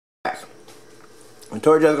I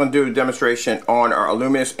told you I was going to do a demonstration on our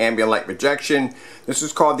Luminous ambient light projection. This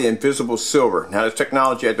is called the Invisible Silver. Now this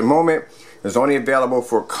technology at the moment is only available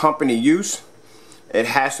for company use. It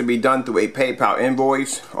has to be done through a PayPal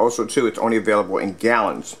invoice. Also too, it's only available in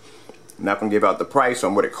gallons. I'm not going to give out the price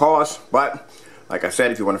on what it costs, but like I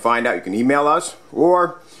said, if you want to find out, you can email us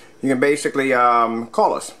or you can basically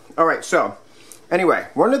call us. Alright, so anyway,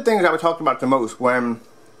 one of the things I would talk about the most when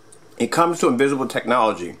it comes to invisible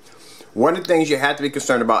technology, one of the things you have to be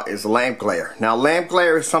concerned about is lamp glare. Now lamp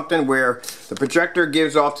glare is something where the projector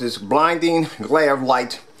gives off this blinding glare of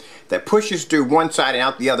light that pushes through one side and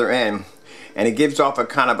out the other end, and it gives off a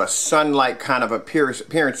kind of a sunlight kind of appearance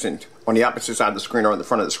on the opposite side of the screen or on the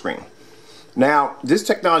front of the screen. Now this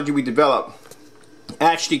technology we developed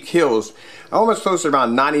actually kills almost close to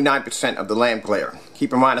around 99% of the lamp glare.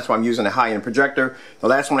 Keep in mind, that's why I'm using a high-end projector. The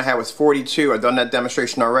last one I had was 42. I've done that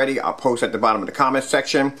demonstration already. I'll post at the bottom of the comments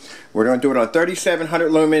section. We're going to do it on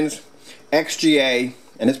 3700 lumens, XGA,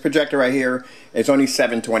 and this projector right here is only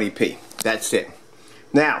 720p. That's it.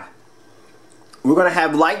 Now, we're going to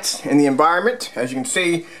have lights in the environment. As you can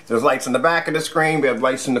see, there's lights in the back of the screen. We have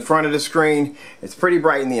lights in the front of the screen. It's pretty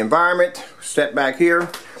bright in the environment. Step back here,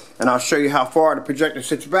 and I'll show you how far the projector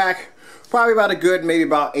sits back. Probably about a good, maybe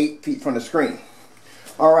about 8 feet from the screen.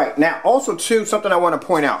 Alright, now also too, something I want to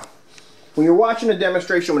point out. When you're watching a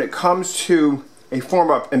demonstration, when it comes to a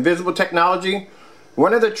form of invisible technology,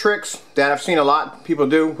 one of the tricks that I've seen a lot of people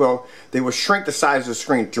do, well, they will shrink the size of the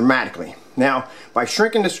screen dramatically. Now, by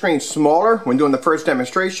shrinking the screen smaller when doing the first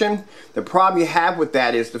demonstration, the problem you have with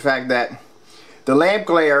that is the fact that the lamp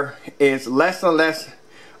glare is less and less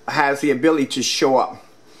has the ability to show up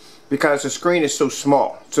because the screen is so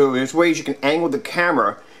small. So there's ways you can angle the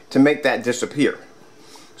camera to make that disappear.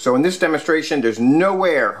 So in this demonstration, there's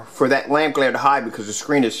nowhere for that lamp glare to hide because the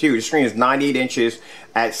screen is huge. The screen is 98 inches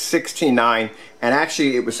at 16:9, and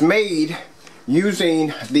actually it was made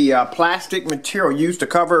using the plastic material used to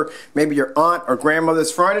cover maybe your aunt or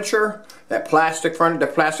grandmother's furniture. That plastic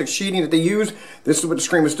sheeting that they use. This is what the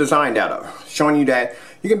screen was designed out of, showing you that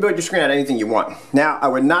you can build your screen out of anything you want. Now, I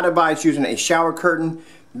would not advise using a shower curtain.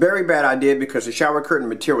 Very bad idea because the shower curtain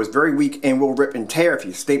material is very weak and will rip and tear. If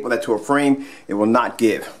you staple that to a frame, it will not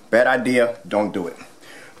give. Bad idea, don't do it.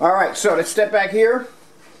 Alright, so let's step back here.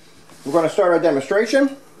 We're going to start our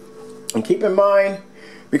demonstration. And keep in mind,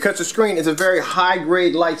 because the screen is a very high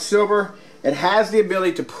grade light silver, it has the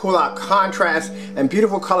ability to pull out contrast and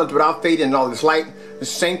beautiful colors without fading in all this light. The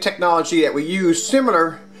same technology that we use,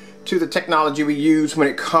 similar to the technology we use when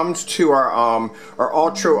it comes to our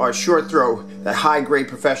ultra or short throw, that high grade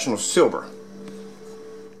professional silver.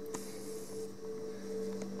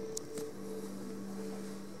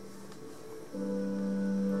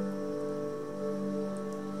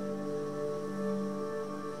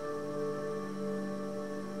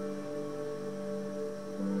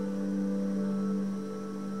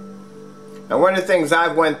 Now one of the things I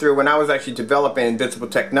went through when I was actually developing invisible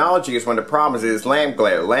technology is one of the problems is lamp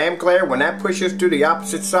glare. Lamp glare, when that pushes through the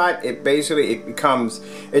opposite side, it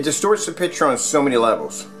distorts the picture on so many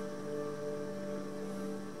levels.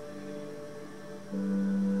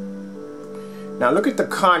 Now look at the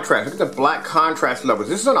contrast, look at the black contrast levels.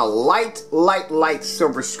 This is on a light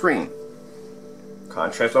silver screen.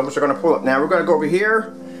 Contrast levels are going to pull up. Now we're going to go over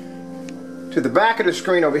here to the back of the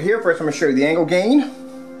screen over here. First I'm going to show you the angle gain.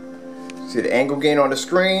 See the angle gain on the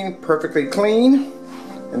screen, perfectly clean.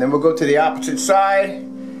 And then we'll go to the opposite side.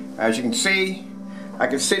 As you can see, I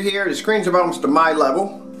can sit here, the screen's about almost to my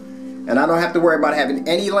level, and I don't have to worry about having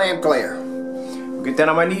any lamp glare. I'll get down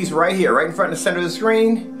on my knees right here, right in front of the center of the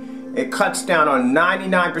screen. It cuts down on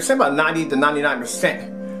 99%, about 90 to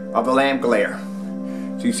 99% of the lamp glare.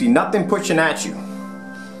 So you see nothing pushing at you.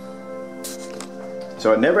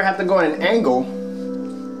 So I never have to go on an angle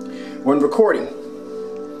when recording.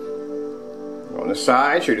 On the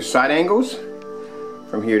side, show you the side angles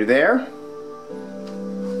from here to there.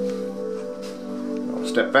 I'll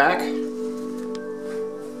step back.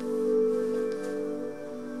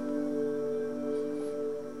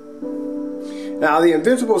 Now the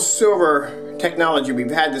invisible silver technology, we've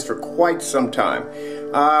had this for quite some time.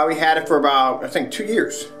 We had it for about, I think, 2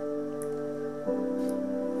 years.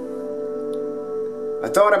 I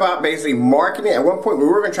thought about basically marketing it. At one point we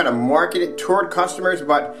were going to try to market it toward customers,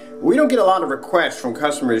 but we don't get a lot of requests from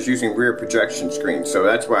customers using rear projection screens, so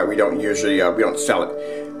that's why we don't usually we don't sell it.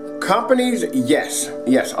 Companies, yes,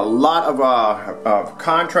 a lot of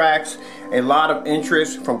contracts, a lot of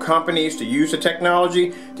interest from companies to use the technology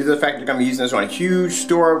due to the fact they're going to be using this on a huge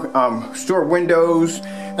store windows,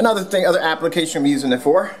 other application we're using it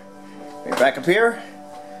for. Back up here,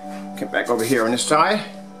 get back over here on this side.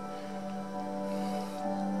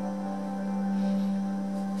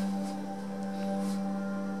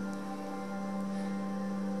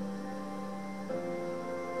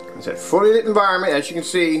 It's a fully lit environment, as you can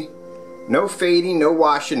see. No fading, no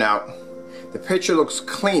washing out. The picture looks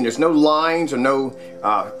clean. There's no lines or no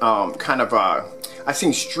I've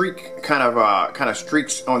seen kind of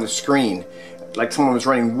streaks on the screen, like someone was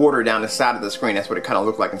running water down the side of the screen. That's what it kind of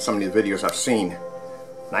looked like in some of these videos I've seen.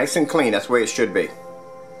 Nice and clean. That's the way it should be.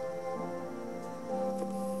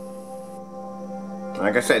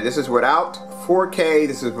 Like I said, this is without 4K.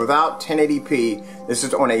 This is without 1080p. This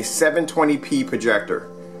is on a 720p projector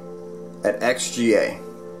at XGA.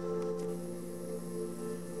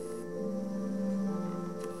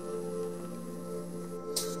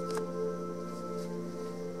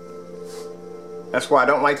 That's why I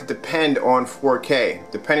don't like to depend on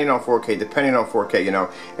 4K. Depending on 4K, you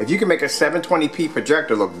know. If you can make a 720p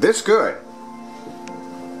projector look this good,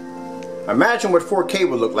 imagine what 4K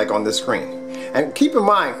would look like on this screen. And keep in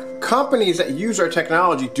mind, companies that use our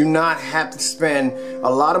technology do not have to spend a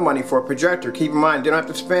lot of money for a projector. Keep in mind, they don't have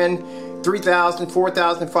to spend $3,000,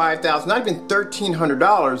 $4,000, $5,000, not even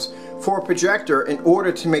 $1,300 for a projector in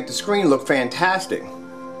order to make the screen look fantastic.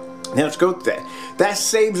 Now let's go through that. That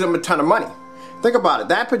saves them a ton of money. Think about it.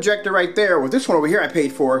 That projector right there, with this one over here I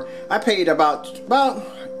paid about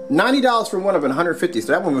 $90 for one of them, $150, so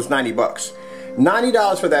that one was 90 bucks.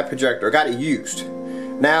 $90 for that projector. I got it used.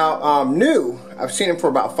 Now, new, I've seen them for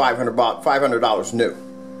about $500 new.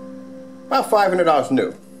 About $500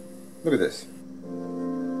 new. Look at this.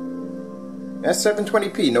 That's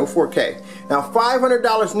 720p, no 4K. Now,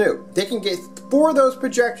 $500 new. They can get 4 of those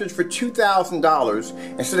projectors for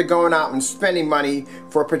 $2,000 instead of going out and spending money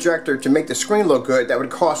for a projector to make the screen look good. That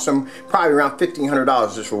would cost them probably around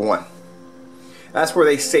 $1,500 just for one. That's where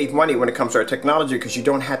they save money when it comes to our technology, because you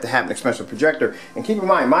don't have to have an expensive projector. And keep in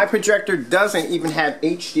mind, my projector doesn't even have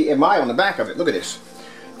HDMI on the back of it. Look at this.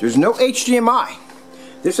 There's no HDMI.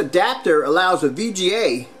 This adapter allows a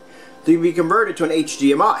VGA to be converted to an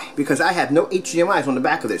HDMI, because I have no HDMIs on the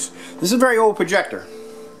back of this. This is a very old projector.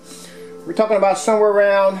 We're talking about somewhere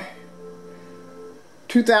around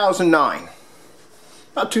 2009.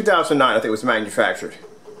 About 2009, I think it was manufactured.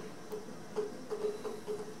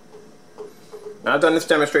 Now, I've done this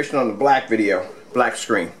demonstration on the black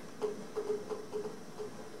screen.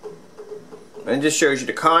 And it just shows you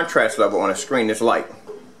the contrast level on a screen that's light.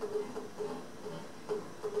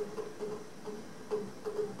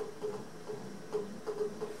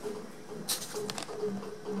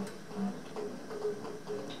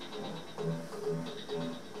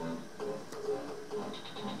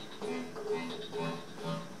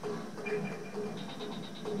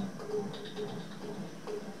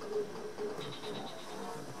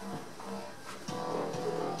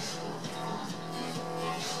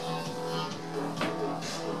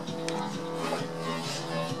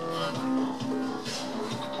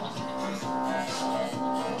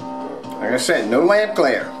 Like I said, no lamp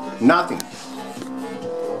glare, nothing.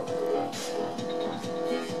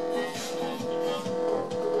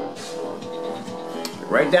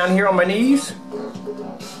 Right down here on my knees,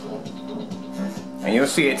 and you'll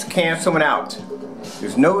see it's canceling out.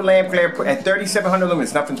 There's no lamp glare. At 3700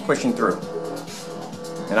 lumens, nothing's pushing through.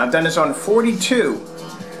 And I've done this on 42.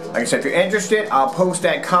 Like I said, if you're interested, I'll post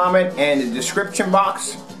that comment in the description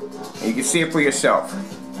box, and you can see it for yourself.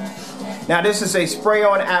 Now, this is a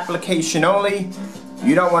spray-on application only.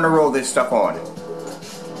 You don't want to roll this stuff on.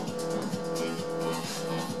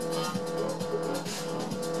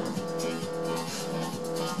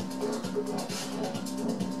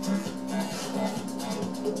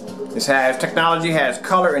 This has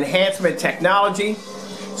color enhancement technology,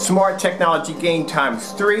 smart technology gain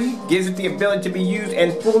 ×3, gives it the ability to be used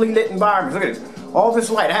in fully lit environments. Look at this, all this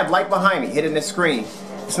light. I have light behind me hitting the screen.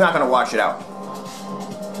 It's not going to wash it out.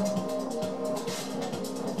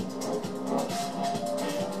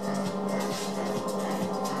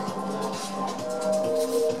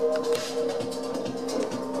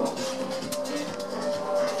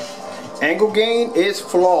 Angle gain is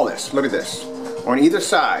flawless. Look at this. On either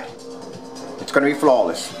side, it's going to be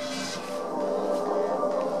flawless.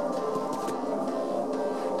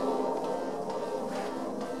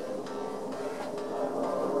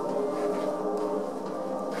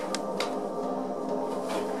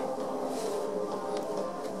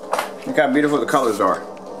 Look how beautiful the colors are.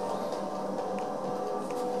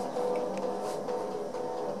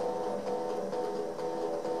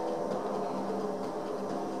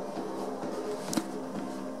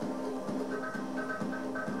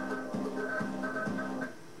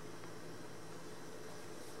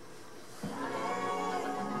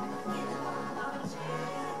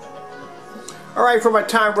 Alright, before my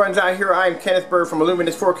time runs out here, I am Kenneth Bird from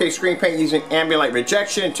Luminous 4K Screen Paint using ambient light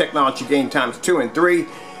rejection, technology gain ×2 and 3.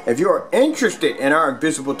 If you are interested in our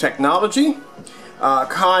invisible technology,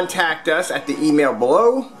 contact us at the email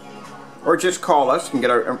below, or just call us. You can get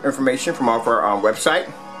our information from off our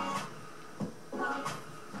website.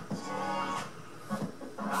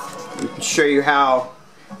 We can show you how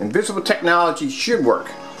invisible technology should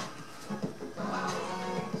work.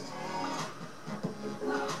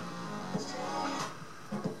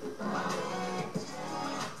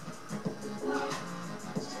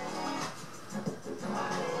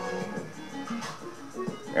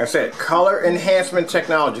 Like I said, color enhancement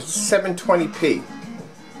technology. It's a 720p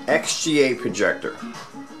XGA projector.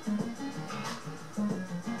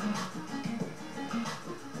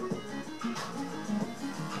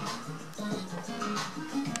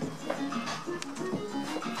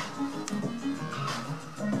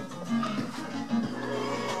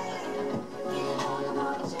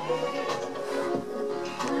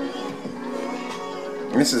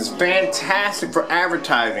 This is fantastic for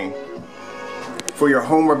advertising for your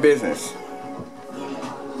home or business.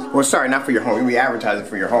 Well, sorry, not for your home. You'll be advertising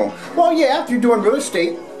for your home. Well, yeah, if you're doing real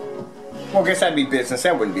estate. Well, I guess that'd be business.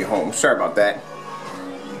 That wouldn't be home. Sorry about that.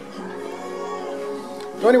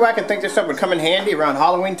 The only way I can think this stuff would come in handy around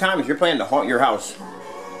Halloween time is you're planning to haunt your house.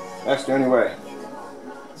 That's the only way.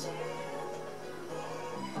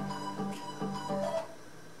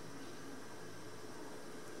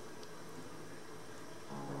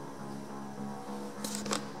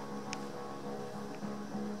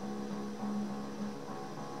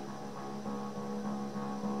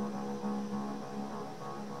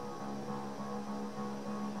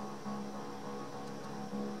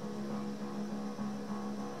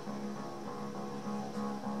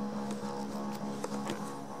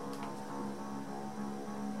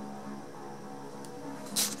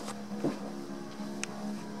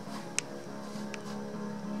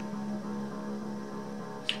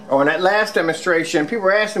 Oh, in that last demonstration, people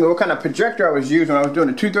were asking me what kind of projector I was using when I was doing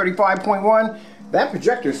the 235.1. That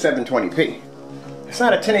projector is 720p. It's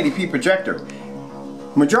not a 1080p projector.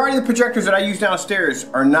 Majority of the projectors that I use downstairs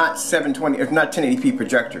are not 1080p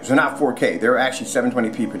projectors. They're not 4K. They're actually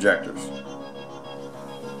 720p projectors.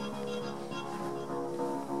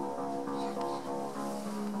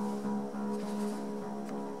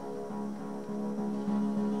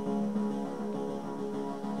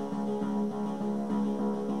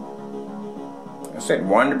 I said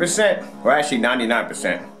 100%, well actually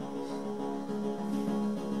 99%.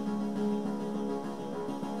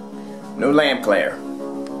 No lamp glare.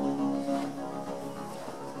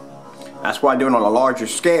 That's why I do it on a larger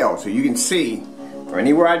scale, so you can see for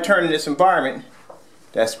anywhere I turn in this environment,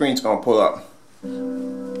 that screen's gonna pull up.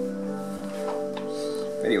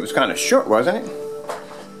 Video was kind of short, wasn't it?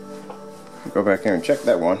 Go back here and check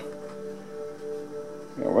that one.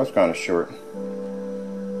 Yeah, it was kind of short.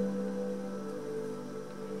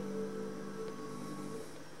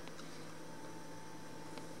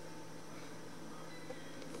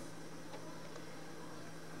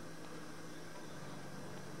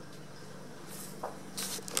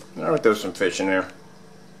 I would throw some fish in there.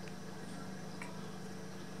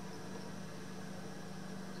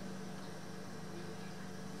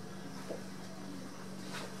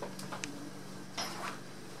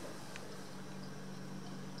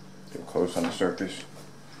 Get close on the surface.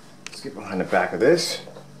 Let's get behind the back of this.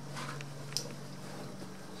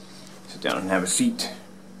 Sit down and have a seat.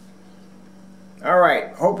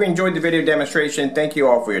 Alright, hope you enjoyed the video demonstration. Thank you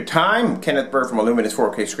all for your time. Kenneth Bird from Luminous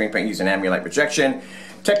 4K Screen Paint using ambient light projection.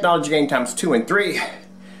 Technology game times 2 and 3.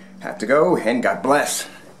 Have to go, and God bless.